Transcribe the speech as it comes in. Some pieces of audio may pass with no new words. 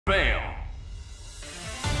Fail.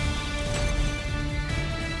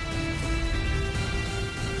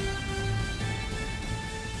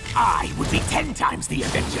 I would be 10 times the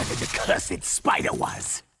Avenger than the cursed spider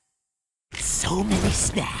was. So many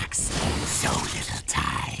snacks, so little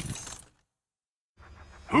time.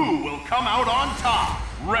 Who will come out on top?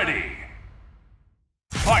 Ready.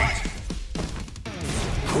 Fight!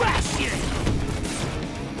 Crush you!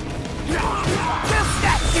 We'll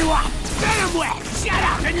snatch you up! Venom wet! Shut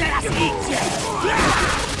up and let us eat you!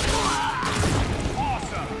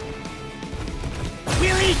 Awesome!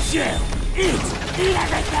 We'll eat you! Eat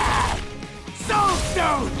everything! Soul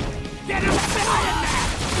Stone! Get him, Iron Man!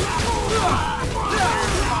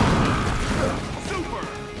 Super!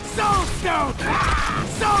 Soul Stone!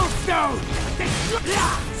 Soul Stone!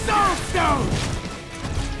 Soul Stone!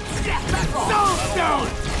 Soul Stone!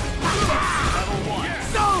 Level 1.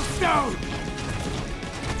 Soul Stone!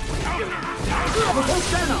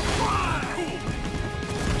 Venom!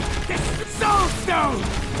 Soul Stone!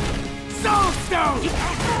 Soul Stone!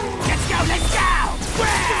 Let's go, let's go!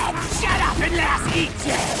 Well, shut up and let us eat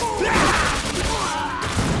you!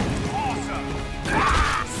 Awesome!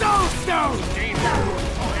 Soul Stone!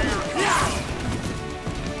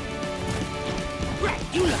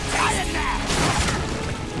 You look tired now!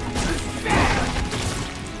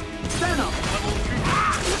 Venom!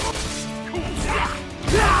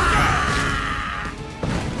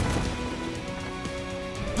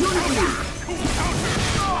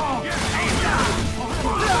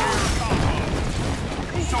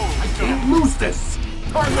 Can't lose this!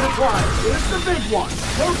 Target acquired! It's the big one!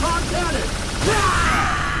 Proton cannon!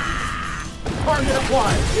 Target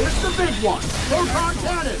acquired! It's the big one! Proton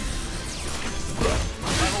cannon!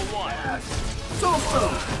 Level 1. So!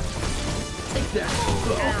 Take that!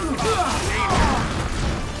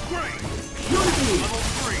 Great! Unity! Level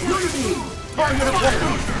 3. Unity! Target acquired!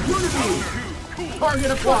 Unity!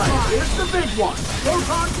 Target acquired! It's the big one!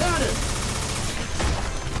 Proton cannon!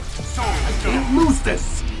 Can't lose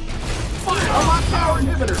this! Fire on my power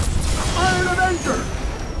inhibitor! Iron Avenger!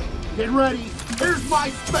 Get ready! Here's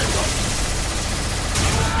my special!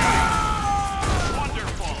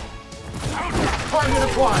 Wonderful! Target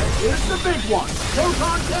acquired! It's the big one!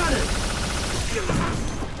 Proton cannon!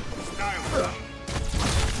 Stylish!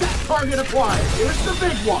 Target acquired! It's the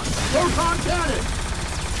big one! Proton cannon!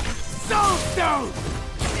 Soul Stone!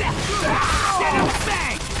 Get him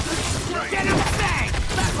bang! Get him bang!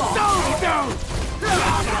 Soul Stone!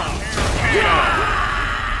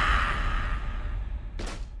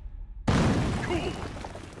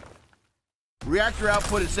 Reactor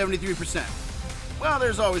output at 73%. Well,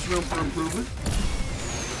 there's always room for improvement.